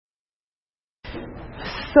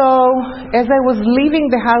So as I was leaving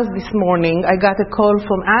the house this morning, I got a call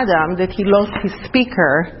from Adam that he lost his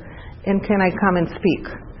speaker, and can I come and speak?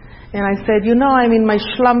 And I said, I'm in my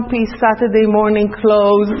schlumpy Saturday morning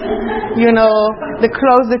clothes, the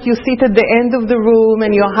clothes that you sit at the end of the room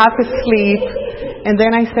and you're half asleep. And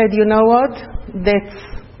then I said, you know what? That's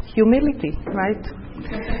humility, right?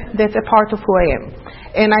 That's a part of who I am.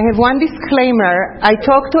 And I have one disclaimer. I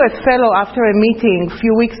talked to a fellow after a meeting a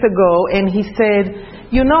few weeks ago, and he said,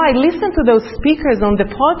 I listen to those speakers on the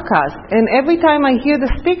podcast, and every time I hear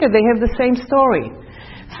the speaker, they have the same story.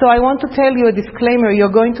 So I want to tell you a disclaimer,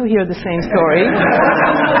 you're going to hear the same story.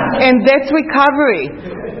 And that's recovery.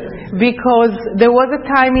 Because there was a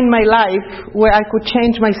time in my life where I could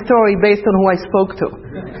change my story based on who I spoke to.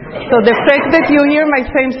 So the fact that you hear my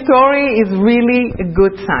same story is really a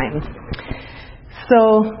good sign.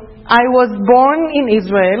 So I was born in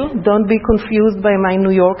Israel. Don't be confused by my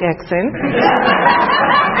New York accent.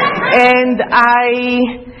 And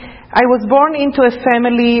I was born into a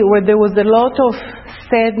family where there was a lot of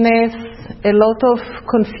sadness, a lot of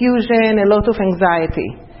confusion, a lot of anxiety.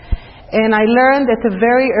 And I learned at a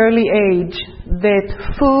very early age that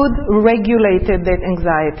food regulated that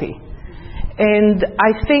anxiety. And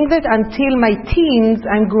I think that until my teens,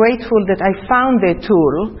 I'm grateful that I found that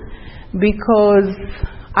tool, because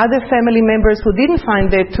other family members who didn't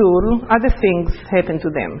find that tool, other things happened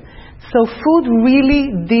to them. So food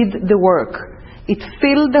really did the work. It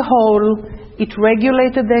filled the hole, it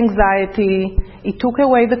regulated the anxiety, it took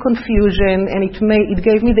away the confusion, and it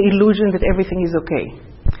gave me the illusion that everything is okay.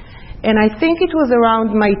 And I think it was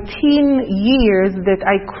around my teen years that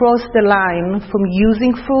I crossed the line from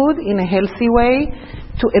using food in a healthy way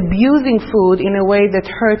to abusing food in a way that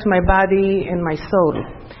hurt my body and my soul.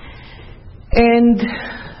 And,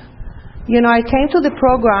 I came to the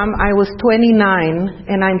program, I was 29,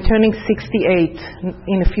 and I'm turning 68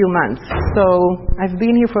 in a few months. So I've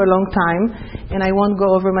been here for a long time, and I won't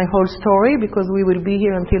go over my whole story because we will be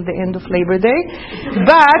here until the end of Labor Day.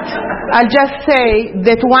 But I'll just say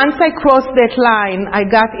that once I crossed that line, I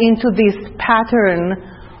got into this pattern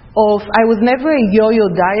of, I was never a yo-yo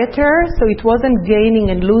dieter, so it wasn't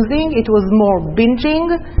gaining and losing, it was more binging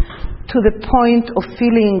to the point of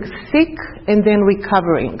feeling sick and then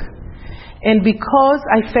recovering. And because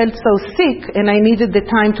I felt so sick and I needed the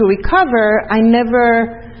time to recover, I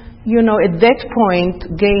never, at that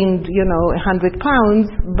point gained, 100 pounds,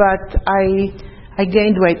 but I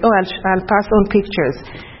gained weight. I'll pass on pictures.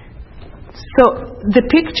 So the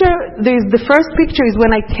first picture is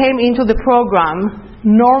when I came into the program,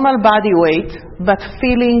 normal body weight, but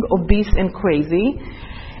feeling obese and crazy.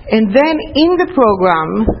 And then in the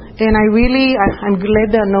program, and I'm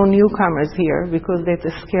glad there are no newcomers here because that's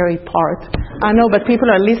a scary part. I know, but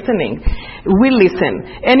people are listening. Will listen.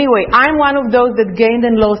 Anyway, I'm one of those that gained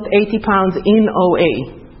and lost 80 pounds in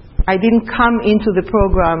OA. I didn't come into the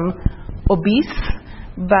program obese,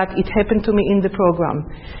 but it happened to me in the program.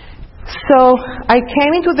 So I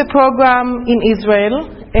came into the program in Israel,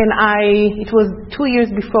 and it was 2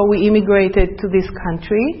 years before we immigrated to this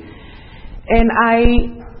country. And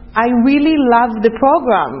I really loved the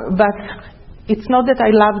program, but it's not that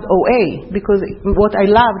I loved OA, because what I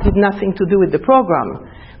loved had nothing to do with the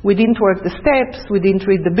program. We didn't work the steps, we didn't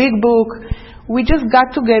read the big book. We just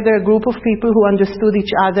got together a group of people who understood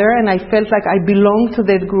each other, and I felt like I belonged to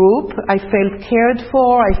that group. I felt cared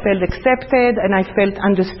for, I felt accepted, and I felt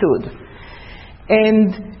understood.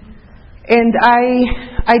 And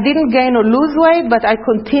I didn't gain or lose weight, but I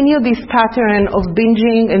continued this pattern of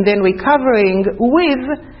binging and then recovering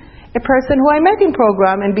with a person who I met in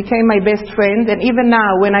program and became my best friend. And even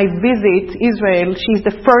now, when I visit Israel, she's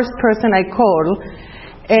the first person I call.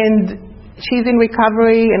 And she's in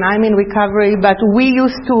recovery and I'm in recovery, but we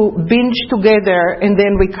used to binge together and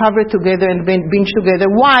then recover together and binge together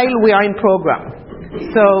while we are in program.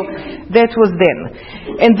 So that was then.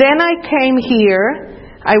 And then I came here.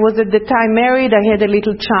 I was at the time married, I had a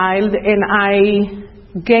little child, and I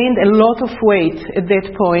gained a lot of weight at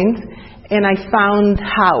that point, and I found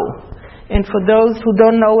how. And for those who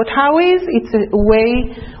don't know what how is, it's a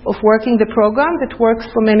way of working the program that works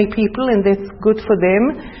for many people, and that's good for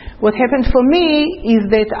them. What happened for me is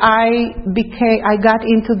that I got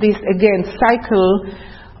into this, again, cycle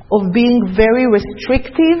of being very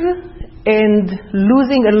restrictive and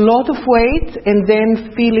losing a lot of weight and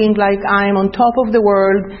then feeling like I'm on top of the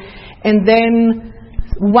world. And then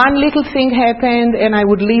one little thing happened and I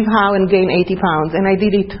would leave HOW and gain 80 pounds. And I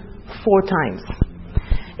did it 4 times.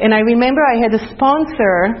 And I remember I had a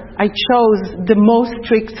sponsor. I chose the most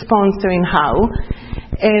strict sponsor in HOW.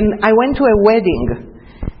 And I went to a wedding.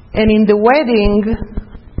 And in the wedding,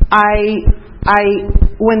 I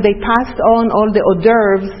when they passed on all the hors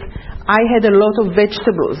d'oeuvres, I had a lot of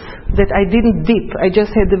vegetables that I didn't dip. I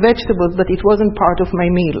just had the vegetables, but it wasn't part of my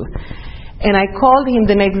meal. And I called him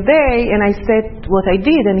the next day, and I said what I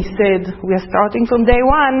did, and he said, we are starting from day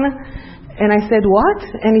one. And I said, what?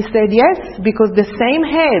 And he said, yes, because the same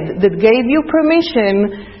head that gave you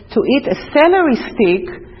permission to eat a celery stick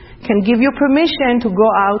can give you permission to go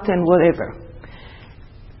out and whatever.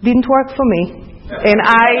 Didn't work for me. And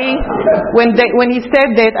when he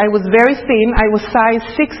said that, I was very thin. I was size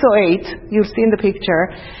 6 or 8. You've seen the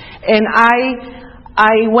picture. And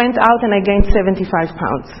I went out and I gained 75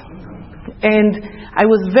 pounds. And I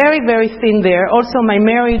was very, very thin there. Also, my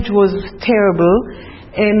marriage was terrible.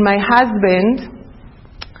 And my husband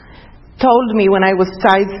told me when I was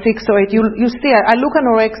size 6 or 8, you see, I look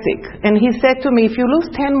anorexic. And he said to me, if you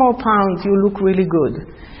lose 10 more pounds, you look really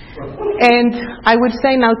good. And I would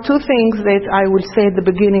say now 2 things that I would say at the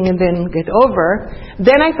beginning and then get over.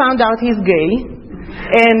 Then I found out he's gay.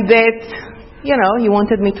 And that, he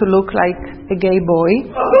wanted me to look like a gay boy.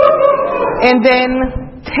 And then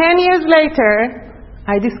 10 years later,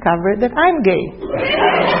 I discovered that I'm gay.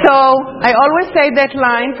 So I always say that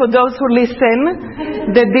line for those who listen,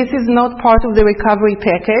 that this is not part of the recovery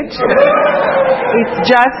package. It's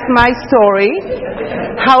just my story.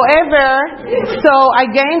 However, so I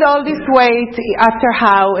gained all this weight after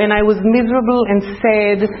How, and I was miserable and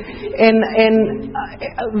sad and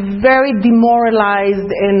very demoralized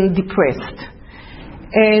and depressed.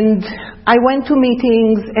 And I went to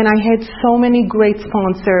meetings, and I had so many great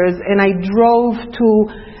sponsors, and I drove to,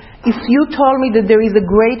 if you told me that there is a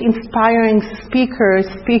great inspiring speaker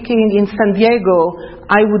speaking in San Diego,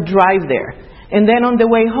 I would drive there. And then on the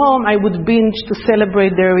way home, I would binge to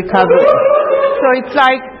celebrate their recovery. So it's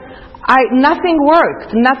like, nothing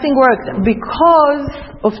worked because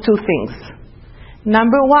of 2 things.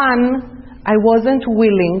 Number 1, I wasn't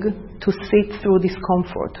willing to sit through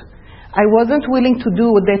discomfort. I wasn't willing to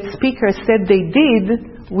do what that speaker said they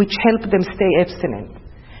did, which helped them stay abstinent.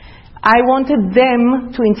 I wanted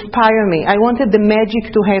them to inspire me. I wanted the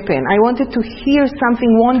magic to happen. I wanted to hear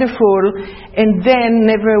something wonderful and then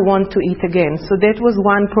never want to eat again. So that was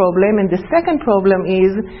one problem. And the second problem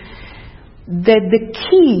is that the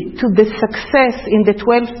key to the success in the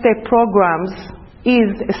 12-step programs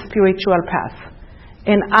is a spiritual path.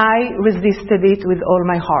 And I resisted it with all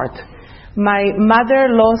my heart. My mother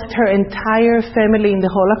lost her entire family in the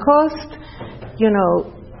Holocaust.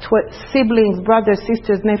 Siblings, brothers,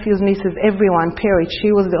 sisters, nephews, nieces, everyone perished.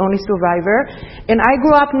 She was the only survivor. And I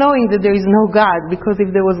grew up knowing that there is no God, because if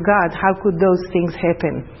there was God, how could those things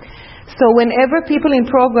happen? So whenever people in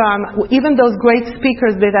program, even those great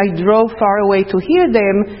speakers that I drove far away to hear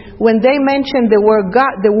them, when they mentioned the word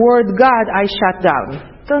God, I shut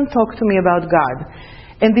down. Don't talk to me about God.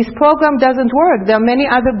 And this program doesn't work. There are many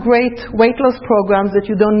other great weight loss programs that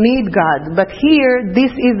you don't need God. But here,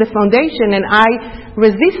 this is the foundation, and I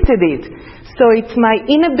resisted it. So it's my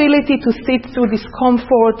inability to sit through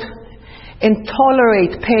discomfort and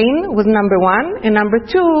tolerate pain was number 1. And number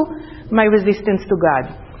 2, my resistance to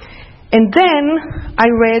God. And then I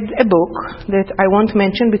read a book that I won't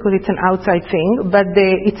mention because it's an outside thing, but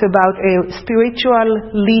it's about a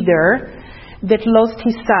spiritual leader that lost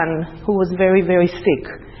his son, who was very, very sick.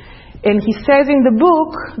 And he says in the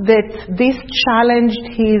book that this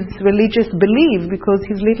challenged his religious belief because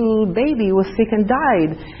his little baby was sick and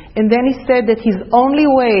died. And then he said that his only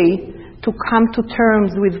way to come to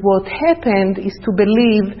terms with what happened is to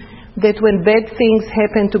believe that when bad things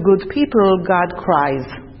happen to good people, God cries.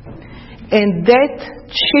 And that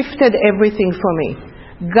shifted everything for me.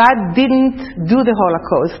 God didn't do the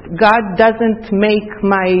Holocaust. God doesn't make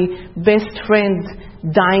my best friend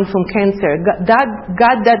dying from cancer.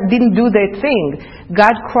 God didn't do that thing.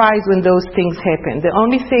 God cries when those things happen. The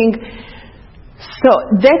only thing... So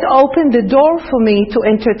that opened the door for me to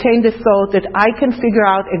entertain the thought that I can figure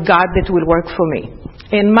out a God that will work for me.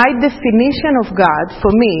 And my definition of God,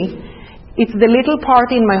 for me, it's the little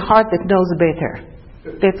part in my heart that knows better.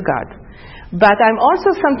 That's God. But I'm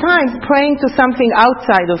also sometimes praying to something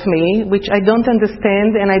outside of me, which I don't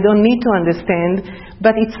understand and I don't need to understand.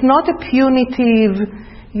 But it's not a punitive,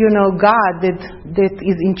 God that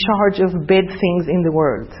is in charge of bad things in the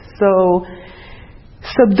world. So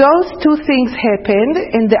those 2 things happened.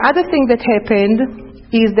 And the other thing that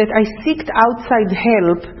happened is that I sought outside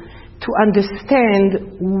help to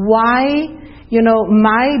understand why,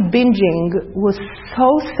 my binging was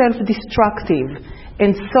so self-destructive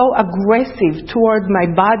and so aggressive toward my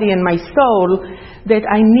body and my soul that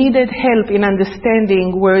I needed help in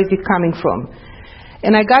understanding where is it coming from.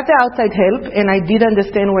 And I got the outside help, and I did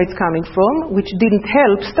understand where it's coming from, which didn't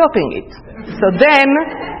help stopping it. So then,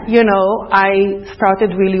 I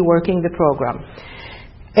started really working the program.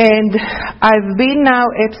 And I've been now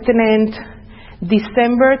abstinent.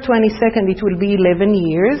 December 22nd, it will be 11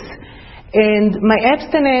 years. And my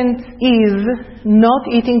abstinence is not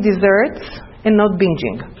eating desserts and not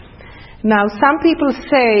binging. Now, some people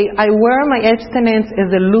say I wear my abstinence as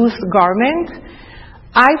a loose garment.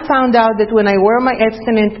 I found out that when I wear my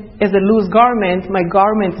abstinence as a loose garment, my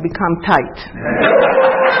garments become tight.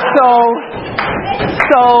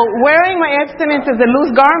 So wearing my abstinence as a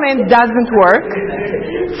loose garment doesn't work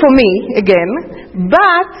for me, again.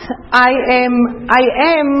 But I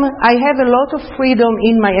have a lot of freedom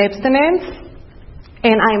in my abstinence,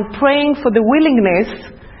 and I'm praying for the willingness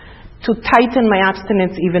to tighten my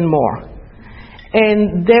abstinence even more.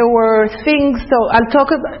 And there were things, so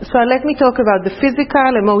let me talk about the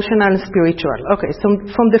physical, emotional, and spiritual. Okay, so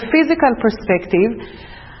from the physical perspective,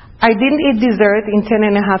 I didn't eat dessert in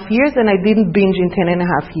 10 and a half years, and I didn't binge in 10 and a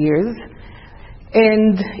half years.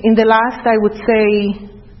 And in the last, I would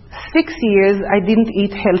say, 6 years, I didn't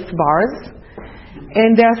eat health bars.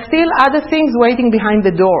 And there are still other things waiting behind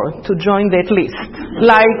the door to join that list,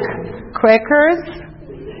 like crackers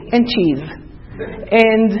and cheese.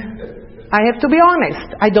 And I have to be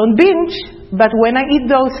honest, I don't binge, but when I eat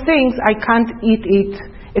those things, I can't eat it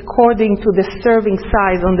according to the serving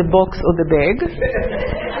size on the box or the bag.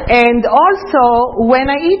 And also, when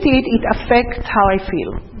I eat it, it affects how I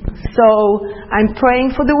feel. So I'm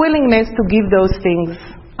praying for the willingness to give those things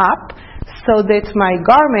up so that my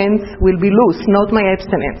garments will be loose, not my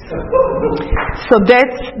abstinence. So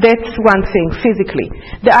that's one thing, physically.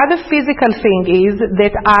 The other physical thing is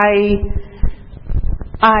that I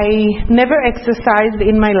never exercised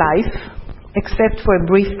in my life, except for a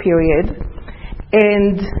brief period.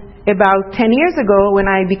 And about 10 years ago, when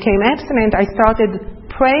I became abstinent, I started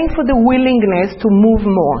praying for the willingness to move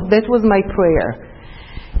more. That was my prayer.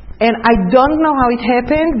 And I don't know how it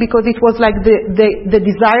happened, because it was like the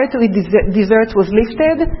desire to eat desserts was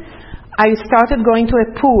lifted. I started going to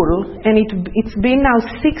a pool, and it's been now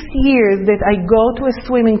 6 years that I go to a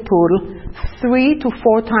swimming pool 3 to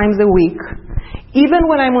 4 times a week. Even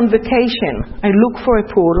when I'm on vacation, I look for a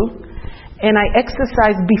pool, and I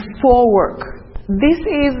exercise before work. This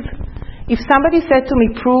is, if somebody said to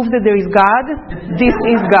me, prove that there is God, this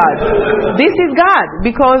is God. This is God,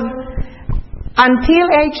 because until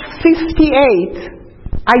age 58,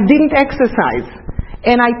 I didn't exercise.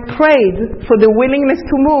 And I prayed for the willingness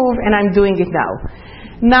to move, and I'm doing it now.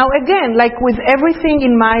 Now again, like with everything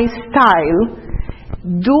in my style,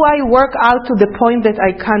 do I work out to the point that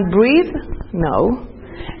I can't breathe? No.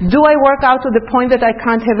 Do I work out to the point that I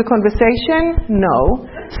can't have a conversation? No.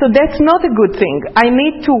 So that's not a good thing. I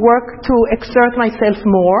need to work to exert myself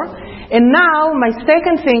more. And now my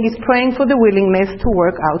second thing is praying for the willingness to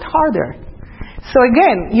work out harder. So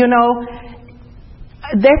again,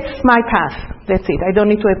 that's my path. That's it. I don't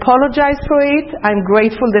need to apologize for it. I'm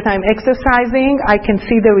grateful that I'm exercising. I can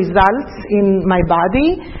see the results in my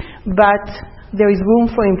body, but there is room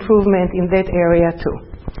for improvement in that area too.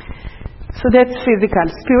 So that's physical.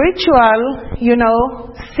 Spiritual,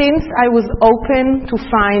 since I was open to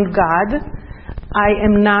find God, I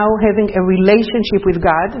am now having a relationship with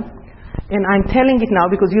God. And I'm telling it now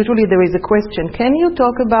because usually there is a question. Can you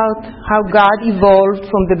talk about how God evolved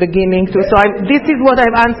from the beginning to... this is what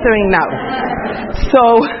I'm answering now.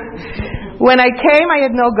 So when I came, I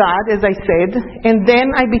had no God, as I said. And then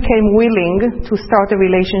I became willing to start a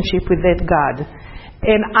relationship with that God.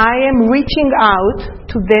 And I am reaching out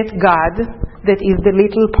to that God that is the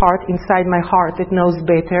little part inside my heart that knows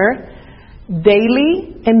better,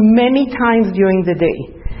 daily and many times during the day.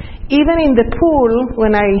 Even in the pool,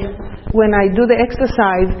 when I do the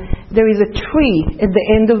exercise, there is a tree at the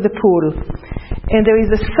end of the pool. And there is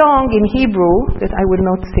a song in Hebrew that I will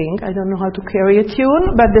not sing. I don't know how to carry a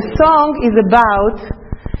tune, but the song is about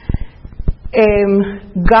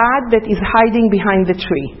God that is hiding behind the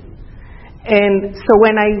tree. And so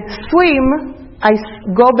when I swim, I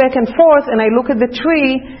go back and forth and I look at the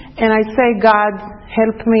tree and I say, God,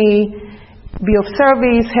 help me be of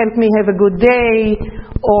service, help me have a good day,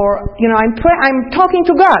 or, I'm talking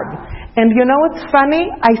to God. And you know what's funny?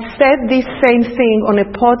 I said this same thing on a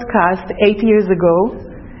podcast 8 years ago,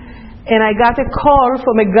 and I got a call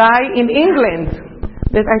from a guy in England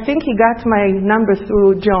that I think he got my number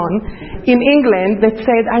through John in England that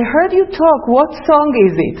said, I heard you talk, what song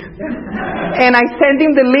is it? And I sent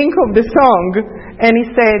him the link of the song, and he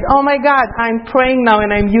said, oh my God, I'm praying now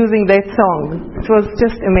and I'm using that song. It was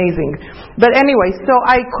just amazing. But anyway, so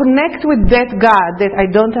I connect with that God that I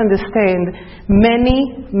don't understand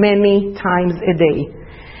many, many times a day.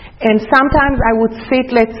 And sometimes I would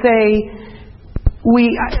sit, let's say,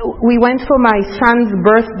 we went for my son's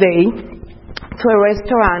birthday to a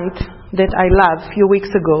restaurant that I love a few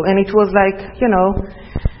weeks ago, and it was like,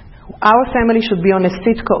 our family should be on a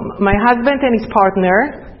sitcom. My husband and his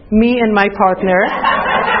partner, me and my partner,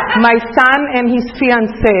 my son and his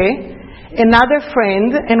fiancée, another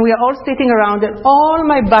friend, and we are all sitting around and all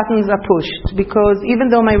my buttons are pushed, because even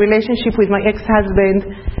though my relationship with my ex-husband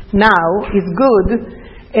now is good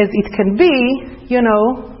as it can be,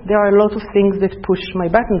 there are a lot of things that push my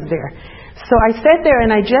buttons there. So I sat there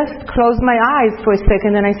and I just closed my eyes for a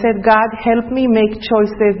second and I said, God, help me make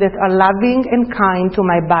choices that are loving and kind to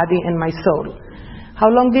my body and my soul. How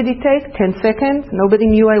long did it take? 10 seconds. Nobody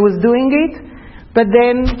knew I was doing it. But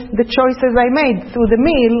then the choices I made through the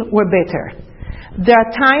meal were better. There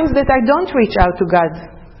are times that I don't reach out to God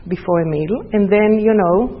before a meal, and then,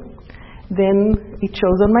 then it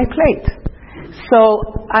shows on my plate. So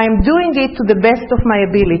I'm doing it to the best of my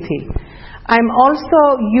ability. I'm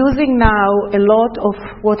also using now a lot of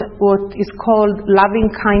what is called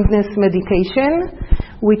loving kindness meditation,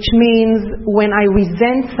 which means when I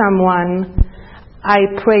resent someone, I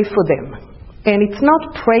pray for them. And it's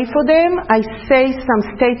not pray for them, I say some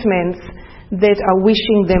statements that are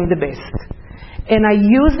wishing them the best. And I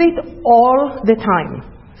use it all the time.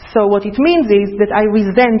 So what it means is that I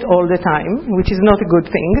resent all the time, which is not a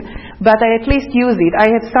good thing, but I at least use it.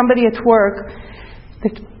 I have somebody at work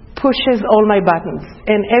that pushes all my buttons.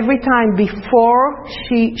 And every time before,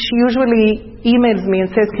 she usually emails me and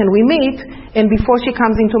says, can we meet? And before she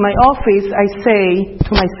comes into my office, I say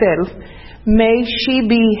to myself, may she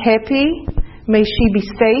be happy, may she be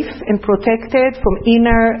safe and protected from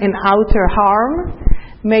inner and outer harm.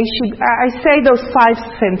 I say those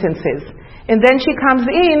 5 sentences. And then she comes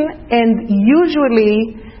in, and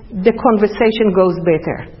usually the conversation goes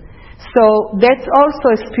better. So that's also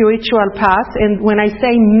a spiritual path, and when I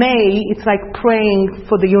say may, it's like praying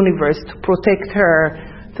for the universe to protect her.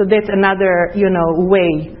 So that's another,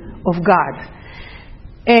 way of God.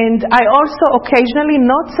 And I also occasionally,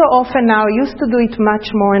 not so often now, I used to do it much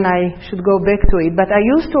more and I should go back to it, but I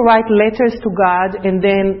used to write letters to God and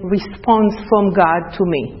then response from God to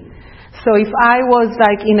me. So if I was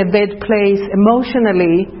like in a bad place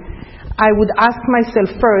emotionally, I would ask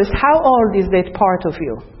myself first, how old is that part of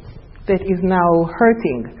you that is now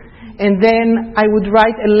hurting? And then I would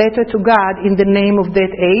write a letter to God in the name of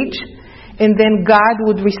that age, and then God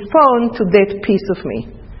would respond to that piece of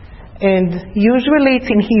me. And usually it's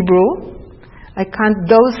in Hebrew.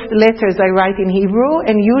 Those letters I write in Hebrew,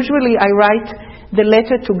 and usually I write the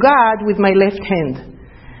letter to God with my left hand,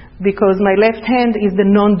 because my left hand is the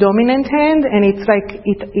non-dominant hand, and it's like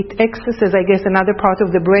it accesses, I guess, another part of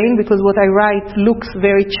the brain, because what I write looks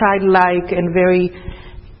very childlike and very,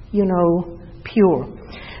 pure.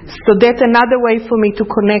 So that's another way for me to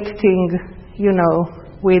connecting,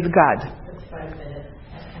 with God. That's 5 minutes.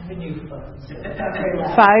 And the new phones.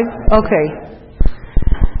 5? Okay.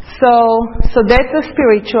 So that's the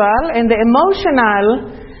spiritual, and the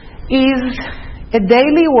emotional is a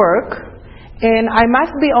daily work. And I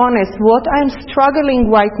must be honest, what I'm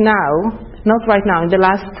struggling right now, not right now, in the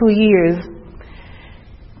last 2 years,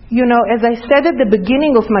 as I said at the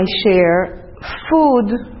beginning of my share,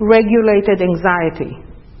 food regulated anxiety.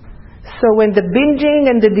 So when the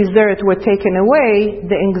binging and the dessert were taken away,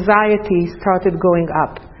 the anxiety started going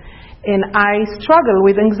up. And I struggle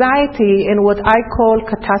with anxiety and what I call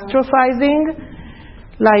catastrophizing,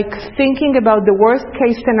 like thinking about the worst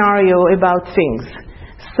case scenario about things.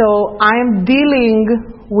 So I'm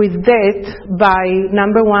dealing with that by,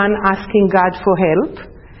 number 1, asking God for help,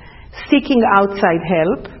 seeking outside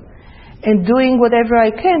help, and doing whatever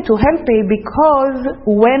I can to help me, because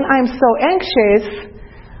when I'm so anxious,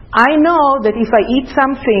 I know that if I eat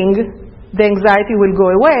something, the anxiety will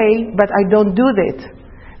go away, but I don't do that.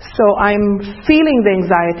 So I'm feeling the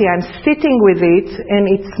anxiety, I'm sitting with it, and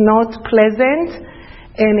it's not pleasant,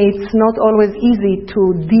 and it's not always easy to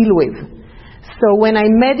deal with. So when I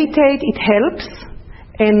meditate, it helps,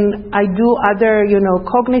 and I do other,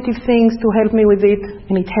 cognitive things to help me with it,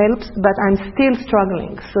 and it helps, but I'm still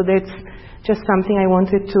struggling. So that's just something I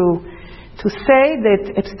wanted to say,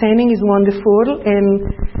 that abstaining is wonderful, and,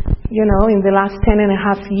 in the last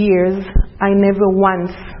 10.5 years, I never once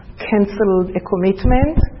canceled a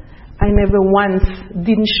commitment. I never once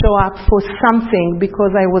didn't show up for something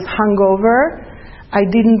because I was hungover. I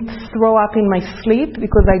didn't throw up in my sleep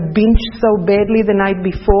because I binged so badly the night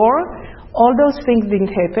before. All those things didn't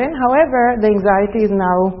happen. However, the anxiety is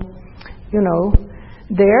now,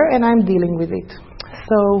 there, and I'm dealing with it.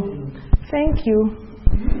 So, thank you.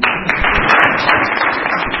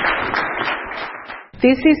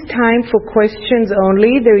 This is time for questions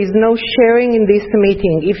only. There is no sharing in this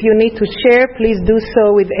meeting. If you need to share, please do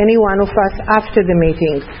so with any one of us after the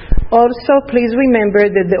meeting. Also, please remember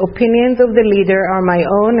that the opinions of the leader are my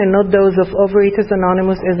own and not those of Overeaters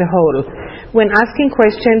Anonymous as a whole. When asking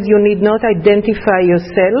questions, you need not identify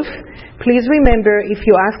yourself. Please remember, if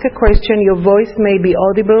you ask a question, your voice may be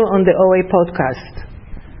audible on the OA podcast.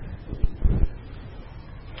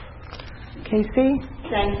 Casey?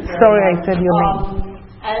 Thank you. Sorry, I said your name.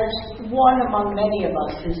 As one among many of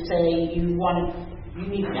us who say you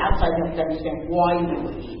need an outside help to understand why you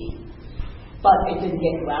were eating, but it didn't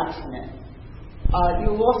get you abstinent.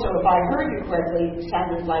 You also, if I heard you correctly,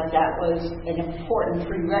 sounded like that was an important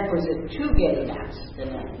prerequisite to getting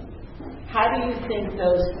abstinent. How do you think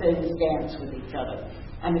those things dance with each other?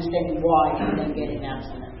 Understanding why and then getting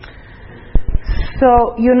abstinent.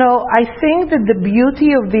 So, I think that the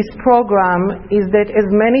beauty of this program is that as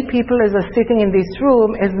many people as are sitting in this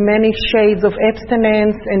room, as many shades of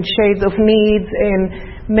abstinence and shades of needs,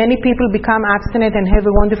 and many people become abstinent and have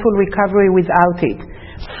a wonderful recovery without it.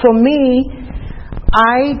 For me,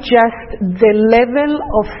 the level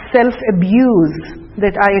of self-abuse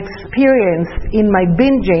that I experienced in my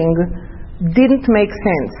binging didn't make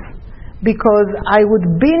sense. Because I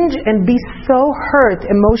would binge and be so hurt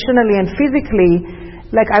emotionally and physically,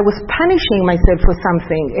 like I was punishing myself for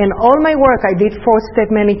something. And all my work, I did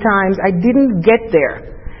 4-step many times, I didn't get there.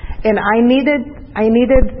 And I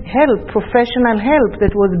needed help, professional help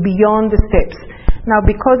that was beyond the steps. Now,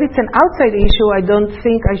 because it's an outside issue, I don't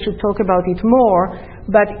think I should talk about it more,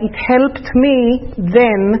 but it helped me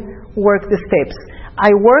then work the steps.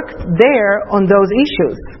 I worked there on those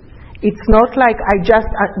issues. It's not like I just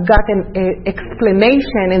got an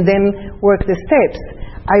explanation and then worked the steps.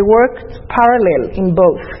 I worked parallel in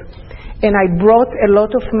both. And I brought a lot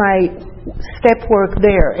of my step work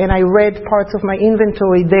there, and I read parts of my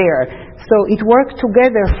inventory there. So it worked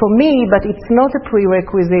together for me, but it's not a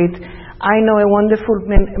prerequisite. I know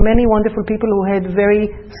many wonderful people who had very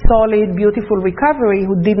solid, beautiful recovery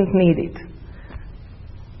who didn't need it.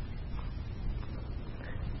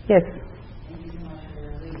 Yes?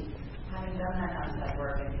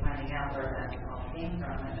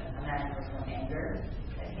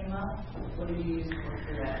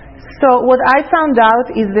 So what I found out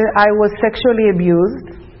is that I was sexually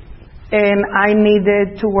abused and I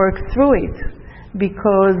needed to work through it,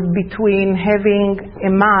 because between having a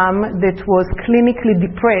mom that was clinically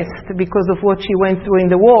depressed because of what she went through in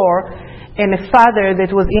the war and a father that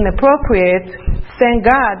was inappropriate, thank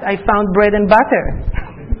God I found bread and butter.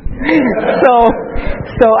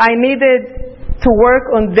 So I needed to work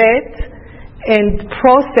on that and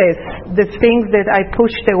process the things that I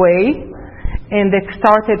pushed away and that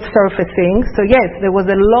started surfacing. So yes, there was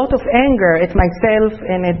a lot of anger at myself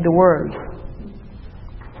and at the world.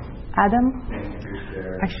 Adam?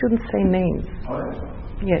 I shouldn't say names.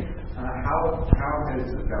 Yes. How has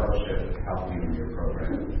the fellowship helped you in your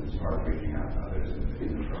program as far as reaching out to others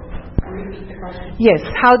in the program? Yes.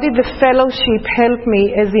 How did the fellowship help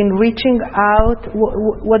me as in reaching out?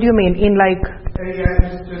 What do you mean? In like...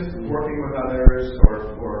 just working with others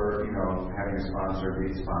or having a sponsor,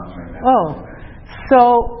 be sponsoring that. Oh.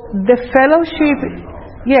 So the fellowship,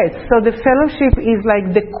 yes, so the fellowship is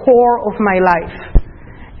like the core of my life.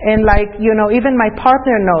 And even my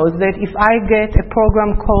partner knows that if I get a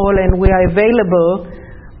program call and we are available,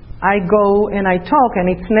 I go and I talk,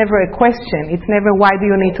 and it's never a question. It's never, why do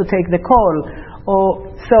you need to take the call?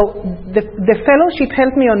 So the fellowship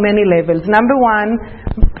helped me on many levels. Number one,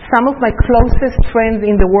 some of my closest friends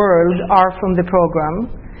in the world are from the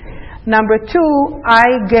program. Number two,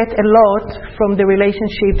 I get a lot from the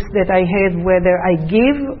relationships that I have, whether I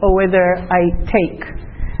give or whether I take,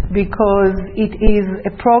 because it is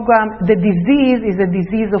a program, the disease is a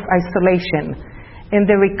disease of isolation, and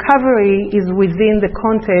the recovery is within the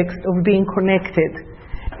context of being connected,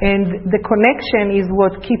 and the connection is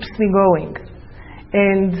what keeps me going.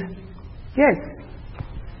 And yes,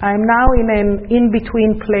 I'm now in an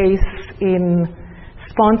in-between place in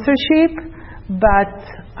sponsorship, but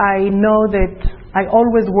I know that I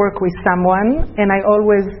always work with someone, and I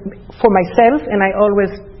always, for myself, and I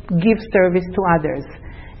always give service to others.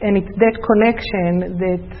 And it's that connection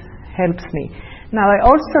that helps me. Now, I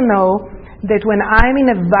also know that when I'm in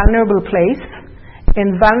a vulnerable place,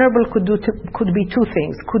 And vulnerable could be two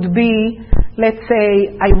things. Could be, let's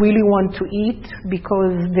say, I really want to eat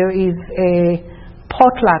because there is a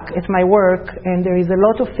potluck at my work and there is a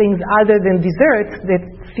lot of things other than desserts that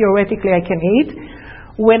theoretically I can eat.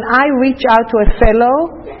 When I reach out to a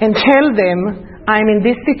fellow and tell them, I'm in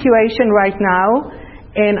this situation right now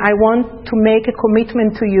and I want to make a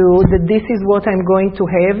commitment to you that this is what I'm going to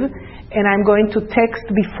have and I'm going to text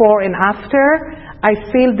before and after, I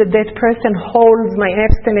feel that that person holds my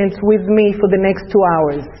abstinence with me for the next 2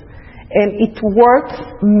 hours. And it works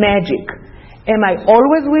magic. Am I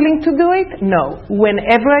always willing to do it? No.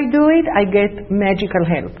 Whenever I do it, I get magical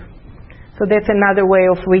help. So that's another way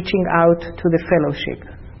of reaching out to the fellowship.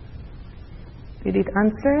 Did it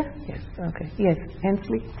answer? Yes. Okay. Yes.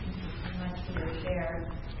 Hensley? Thank you so much for your share.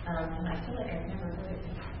 And I feel like I've never heard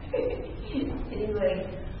it. Anyway,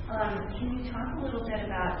 can you talk a little bit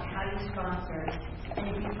about how you sponsor? And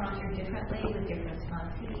if you sponsor differently with different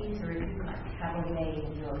sponsees, or if you have a way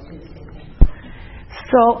in those two things?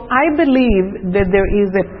 So I believe that there is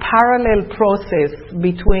a parallel process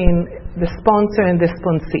between the sponsor and the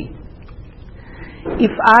sponsee.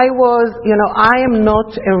 If I was, I am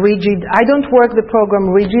not I don't work the program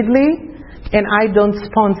rigidly and I don't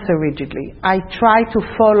sponsor rigidly. I try to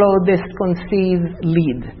follow the sponsee's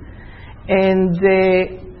lead. And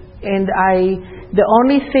the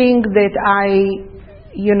only thing that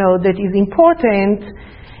that is important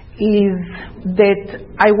is that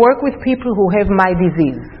I work with people who have my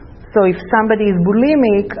disease. So if somebody is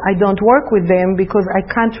bulimic, I don't work with them because I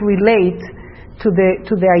can't relate to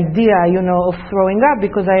the idea, of throwing up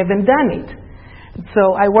because I haven't done it.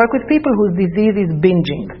 So I work with people whose disease is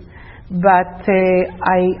binging. But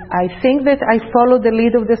I think that I follow the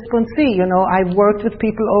lead of the sponsee. I've worked with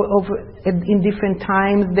people in different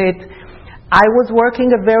times that I was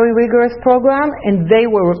working a very rigorous program and they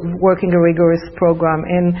were working a rigorous program.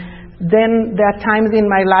 And then there are times in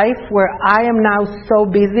my life where I am now so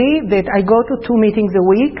busy that I go to 2 meetings a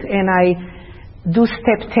week and I do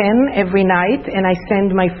step 10 every night and I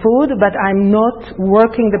send my food, but I'm not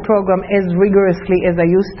working the program as rigorously as I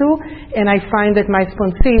used to. And I find that my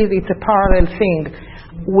sponsees, it's a parallel thing.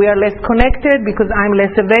 We are less connected because I'm less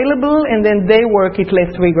available and then they work it less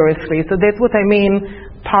rigorously. So that's what I mean,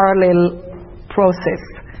 parallel process.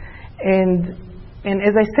 And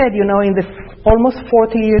as I said, in the almost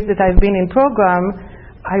 40 years that I've been in program,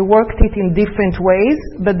 I worked it in different ways,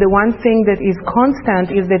 but the one thing that is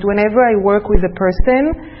constant is that whenever I work with a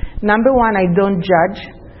person, number one, I don't judge.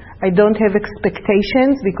 I don't have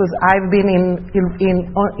expectations because I've been in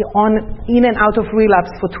and out of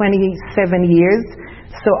relapse for 27 years.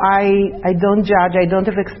 So I don't judge, I don't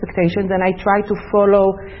have expectations, and I try to follow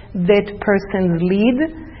that person's lead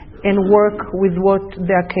and work with what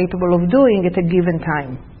they're capable of doing at a given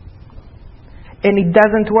time. And it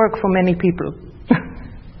doesn't work for many people.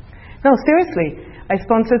 No, seriously. I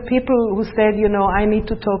sponsored people who said, I need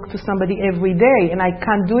to talk to somebody every day, and I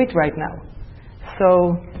can't do it right now.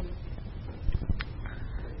 So,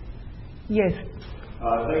 yes.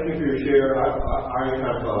 Thank you for your share. I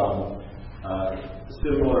have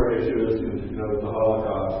similar issues with the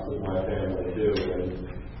Holocaust with my family too, and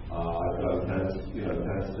I've done 10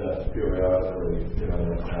 steps periodically.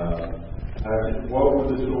 What were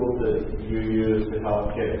the tools that you used to help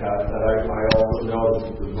get past that? I also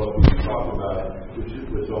noticed the book we talked about, which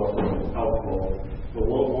was also helpful. But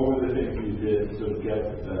what were the things you did to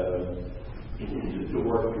get to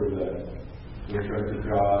work through that, return to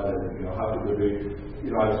God, and how to be?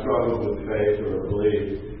 I struggled with faith or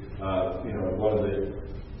belief. One of the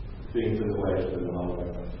things in the way has been the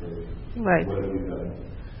Holocaust for me. Right. What have you done?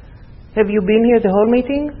 Have you been here the whole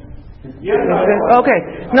meeting? Yeah, okay.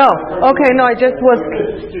 No, I just was.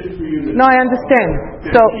 No, I understand.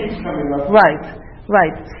 So,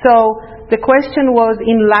 right. So the question was,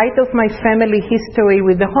 in light of my family history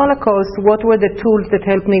with the Holocaust, what were the tools that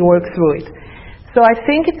helped me work through it? So I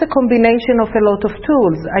think it's a combination of a lot of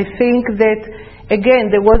tools. I think that, again,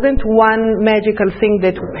 there wasn't one magical thing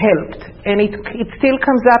that helped, and it still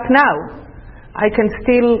comes up now. I can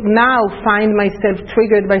still now find myself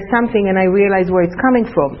triggered by something and I realize where it's coming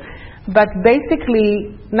from. But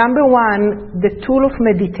basically, number one, the tool of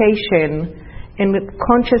meditation and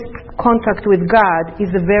conscious contact with God is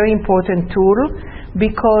a very important tool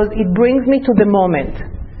because it brings me to the moment.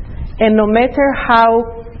 And no matter how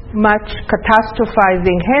much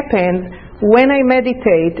catastrophizing happens, when I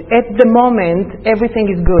meditate, at the moment, everything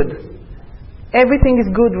is good. Everything is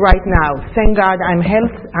good right now. Thank God I'm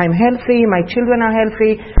healthy, my children are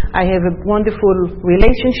healthy, I have a wonderful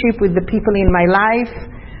relationship with the people in my life,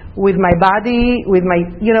 with my body, with my,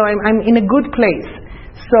 I'm in a good place.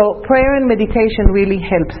 So prayer and meditation really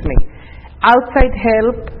helps me. Outside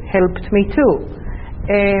help helped me too.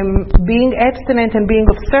 Being abstinent and being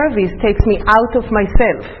of service takes me out of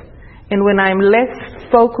myself. And when I'm less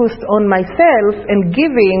focused on myself and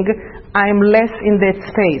giving, I'm less in that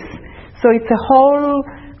space. So it's a whole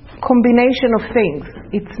combination of things.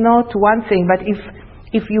 It's not one thing, but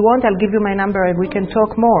if you want, I'll give you my number and we can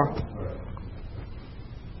talk more.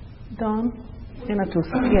 Don? Yes.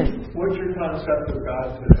 What's your concept of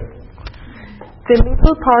God today? The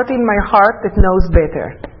little part in my heart that knows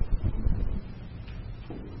better.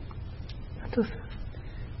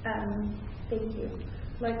 Thank you.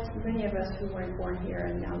 Like many of us who weren't born here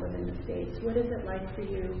and now live in the States, what is it like for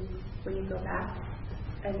you when you go back?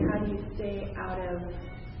 And how do you stay out of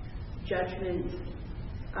judgment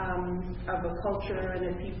of a culture and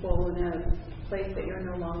a people and a place that you're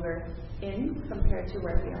no longer in compared to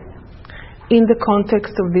where we are now? In the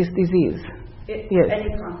context of this disease. Yes.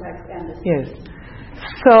 Any context and this disease.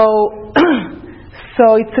 Yes.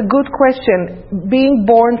 So it's a good question. Being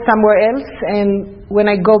born somewhere else, and when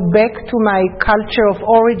I go back to my culture of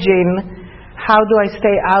origin, how do I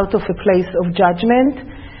stay out of a place of judgment?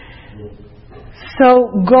 So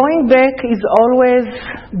going back is always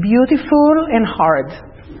beautiful and hard.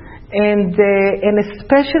 And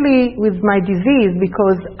especially with my disease,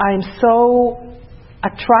 because I'm so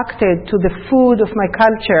attracted to the food of my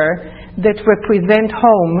culture that represent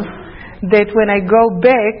home, that when I go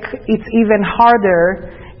back, it's even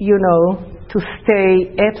harder, to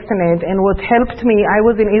stay abstinent. And what helped me, I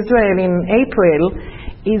was in Israel in April,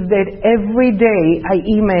 is that every day I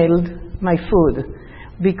emailed my food,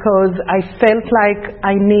 because I felt like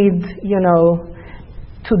I need,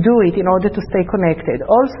 to do it in order to stay connected.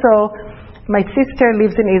 Also, my sister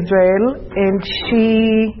lives in Israel, and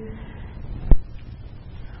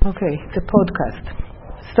the podcast.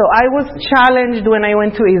 So I was challenged when I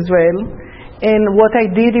went to Israel, and what I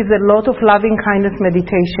did is a lot of loving kindness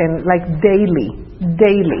meditation, like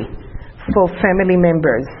daily, for family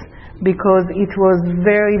members, because it was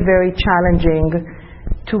very, very challenging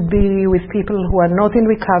to be with people who are not in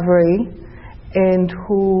recovery and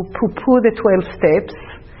who poo-poo the 12 steps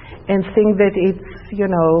and think that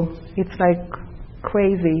it's like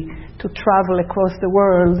crazy to travel across the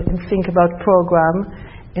world and think about program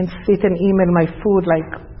and sit and email my food like,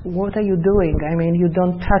 what are you doing? I mean, you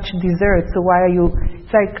don't touch dessert, so why are you...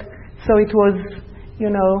 So it was,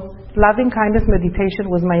 loving kindness meditation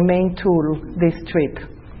was my main tool this trip.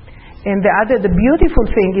 And the beautiful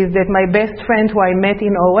thing is that my best friend who I met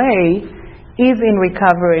in OA is in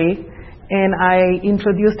recovery, and I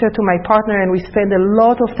introduced her to my partner, and we spent a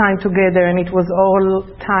lot of time together, and it was all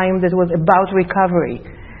time that was about recovery.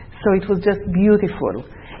 So it was just beautiful.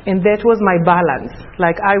 And that was my balance.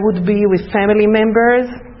 Like, I would be with family members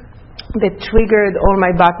that triggered all my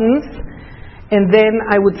buttons, and then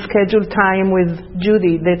I would schedule time with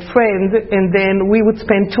Judy, that friend, and then we would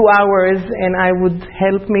spend 2 hours, and I would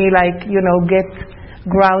help me, get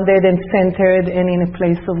grounded and centered and in a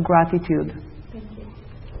place of gratitude. Thank you.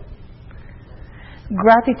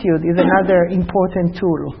 Gratitude is another important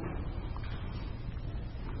tool.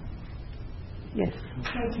 Yes.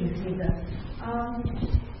 Thank you, Ziva.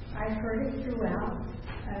 I've heard it throughout,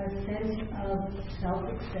 a sense of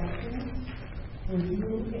self-acceptance. Would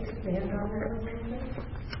you expand on that a little bit?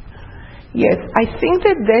 Yes, I think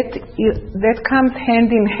that comes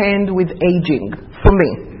hand in hand with aging for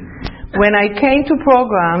me. When I came to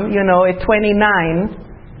program, at 29,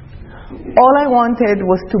 all I wanted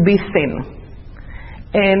was to be thin.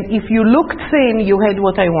 And if you looked thin, you had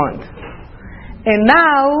what I want. And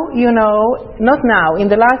now, not now, in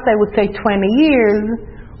the last, I would say 20 years,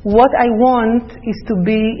 what I want is to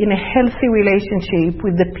be in a healthy relationship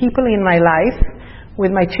with the people in my life, with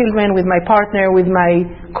my children, with my partner, with my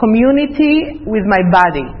community, with my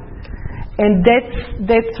body. And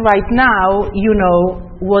that's right now,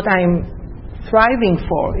 what I'm striving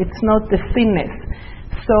for. It's not the thinness.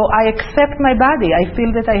 So I accept my body. I feel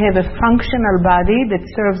that I have a functional body that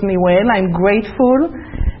serves me well. I'm grateful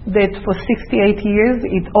that for 68 years,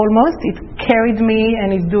 it carried me and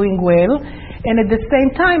is doing well. And at the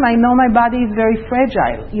same time, I know my body is very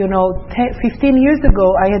fragile. 15 years ago,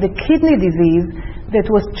 I had a kidney disease that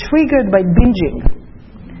was triggered by binging.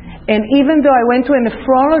 And even though I went to a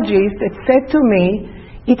nephrologist that said to me,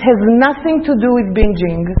 it has nothing to do with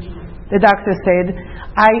binging, the doctor said,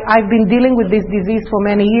 I've been dealing with this disease for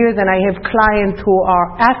many years, and I have clients who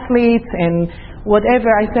are athletes and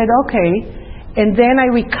whatever. I said, okay. And then I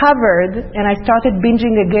recovered, and I started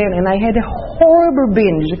binging again, and I had a horrible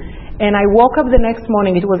binge. And I woke up the next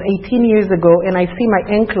morning, it was 18 years ago, and I see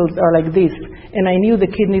my ankles are like this, and I knew the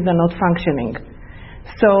kidneys are not functioning.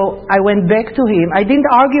 So I went back to him. I didn't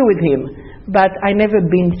argue with him, but I never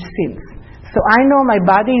binged since. So I know my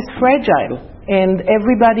body is fragile, and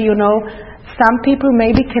everybody, some people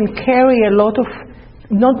maybe can carry a lot of,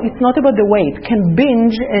 it's not about the weight, can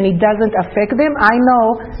binge and it doesn't affect them. I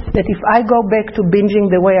know that if I go back to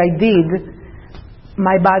binging the way I did,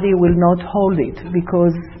 my body will not hold it,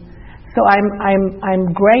 because, so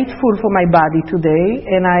I'm grateful for my body today,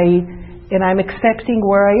 and I'm accepting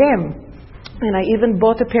where I am. And I even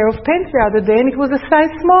bought a pair of pants the other day, and it was a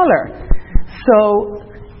size smaller. So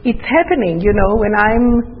it's happening, when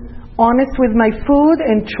I'm honest with my food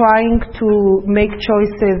and trying to make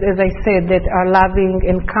choices, as I said, that are loving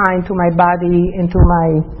and kind to my body and to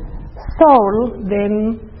my soul,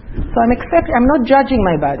 then, so I'm not judging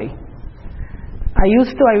my body. I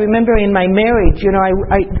remember in my marriage,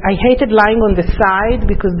 I hated lying on the side,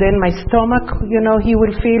 because then my stomach, he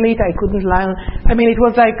will feel it. I couldn't lie on, it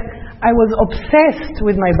was like I was obsessed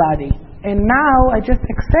with my body. And now I just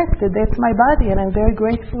accept that that's my body, and I'm very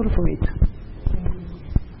grateful for it.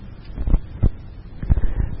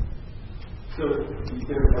 So you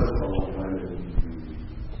said it was a long time that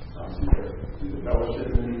you did the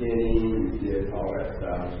fellowship in the beginning, you did all that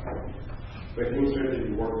stuff. But then you started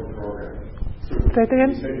to work the program. So Say it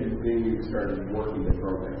again? You said you started working the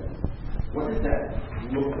program. What does that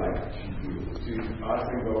look like to you? To us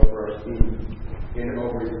and go for our students in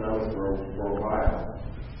Overeaters Anonymous for a while,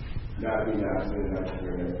 not being abstinent, not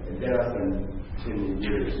doing it, and then us in 10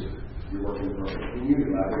 years you're working the program. Can you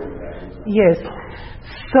elaborate on that? Yes.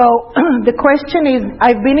 So the question is,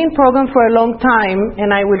 I've been in program for a long time,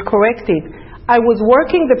 and I will correct it. I was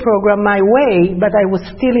working the program my way, but I was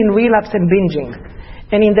still in relapse and binging.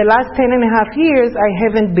 And in the last 10 and a half years, I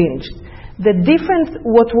haven't binged. The difference,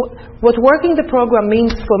 what working the program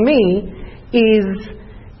means for me is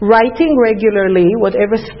writing regularly,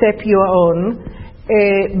 whatever step you're on,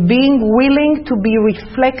 being willing to be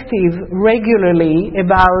reflective regularly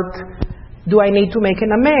about, do I need to make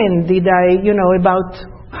an amend? About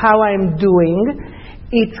how I'm doing.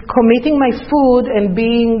 It's committing my food and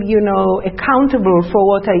being, accountable for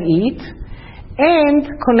what I eat, and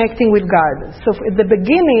connecting with God. So at the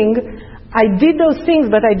beginning, I did those things,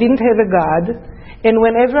 but I didn't have a God. And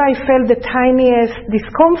whenever I felt the tiniest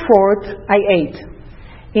discomfort, I ate.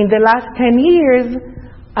 In the last 10 years,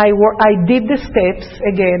 I did the steps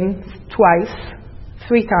again twice,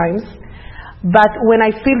 3 times. But when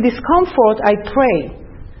I feel discomfort, I pray.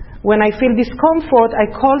 When I feel discomfort, I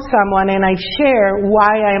call someone and I share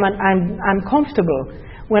why I'm comfortable.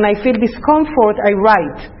 When I feel discomfort, I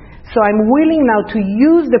write. So I'm willing now to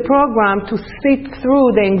use the program to sit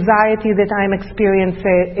through the anxiety that I'm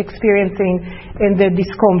experiencing and the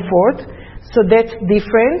discomfort. So that's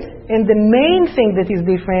different. And the main thing that is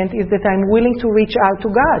different is that I'm willing to reach out to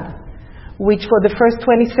God, which for the first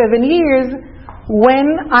 27 years,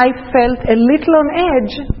 when I felt a little on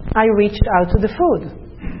edge, I reached out to the food.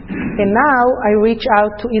 And now I reach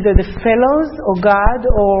out to either the fellows or God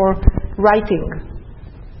or writing.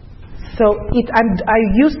 So I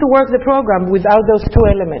used to work the program without those 2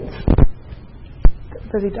 elements.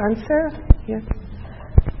 Does it answer? Yes.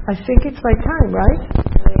 I think it's my time, right?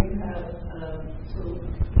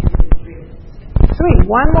 3.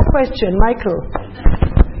 One more question, Michael.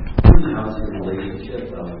 How's your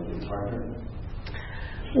relationship with your partner?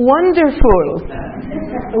 Wonderful.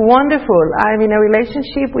 Wonderful. I'm in a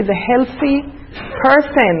relationship with a healthy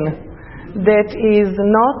person that is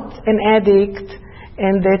not an addict,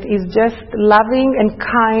 and that is just loving and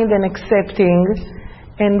kind and accepting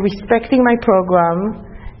and respecting my program.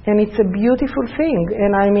 And it's a beautiful thing.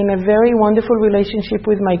 And I'm in a very wonderful relationship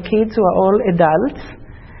with my kids, who are all adults.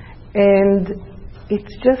 And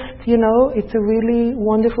it's just, it's a really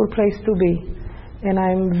wonderful place to be. And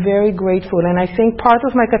I'm very grateful. And I think part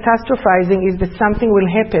of my catastrophizing is that something will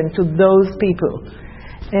happen to those people.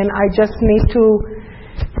 And I just need to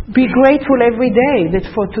be grateful every day that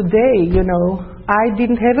for today, I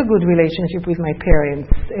didn't have a good relationship with my parents,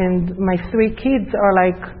 and my 3 kids are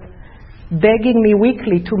like begging me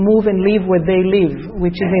weekly to move and live where they live,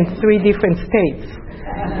 which is in 3 different states.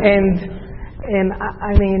 And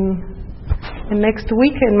next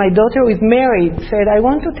weekend my daughter, who is married, said, I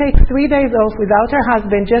want to take 3 days off without her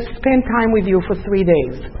husband, just spend time with you for 3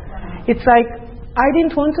 days. It's like, I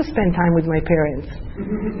didn't want to spend time with my parents.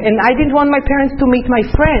 And I didn't want my parents to meet my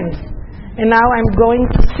friends. And now I'm going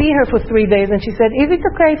to see her for 3 days. And she said, is it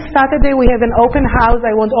okay if Saturday we have an open house?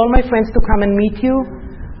 I want all my friends to come and meet you.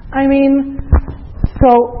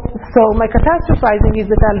 So my catastrophizing is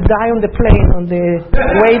that I'll die on the plane on the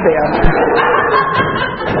way there.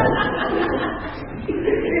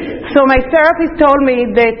 So my therapist told me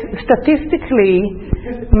that statistically,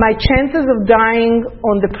 my chances of dying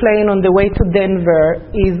on the plane on the way to Denver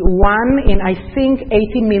is 1 in, I think,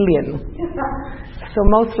 80 million. So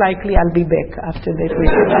most likely I'll be back after that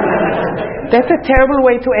week. That's a terrible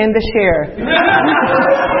way to end the share.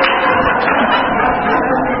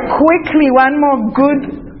 Quickly, one more good.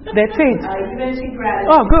 That's it. You mentioned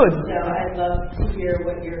gratitude. Oh, good. So I'd love to hear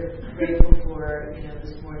what you're grateful for,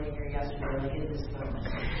 this morning or yesterday, like in this moment.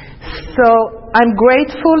 So I'm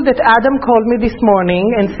grateful that Adam called me this morning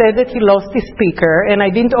and said that he lost his speaker, and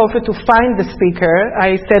I didn't offer to find the speaker.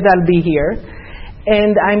 I said I'll be here.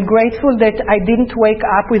 And I'm grateful that I didn't wake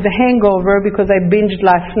up with a hangover because I binged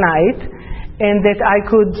last night, and that I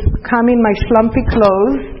could come in my slumpy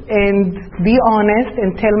clothes and be honest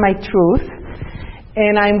and tell my truth.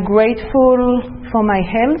 And I'm grateful for my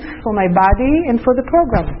health, for my body, and for the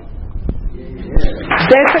program.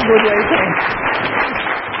 That's a good way to end.